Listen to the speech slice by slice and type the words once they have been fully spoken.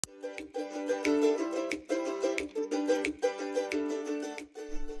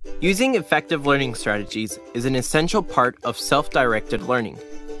Using effective learning strategies is an essential part of self-directed learning,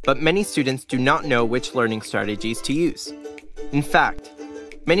 but many students do not know which learning strategies to use. In fact,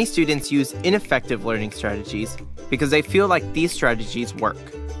 many students use ineffective learning strategies because they feel like these strategies work.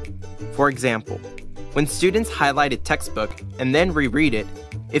 For example, when students highlight a textbook and then reread it,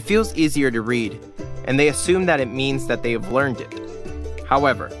 it feels easier to read, and they assume that it means that they have learned it.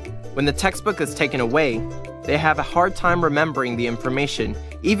 However, when the textbook is taken away, they have a hard time remembering the information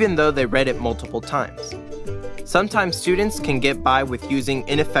even though they read it multiple times. Sometimes students can get by with using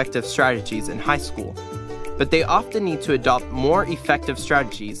ineffective strategies in high school, but they often need to adopt more effective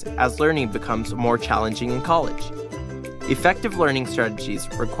strategies as learning becomes more challenging in college. Effective learning strategies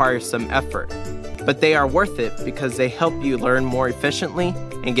require some effort, but they are worth it because they help you learn more efficiently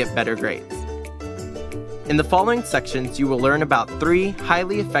and get better grades. In the following sections, you will learn about 3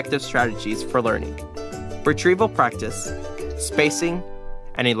 highly effective strategies for learning: retrieval practice, spacing,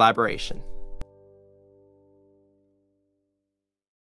 and elaboration.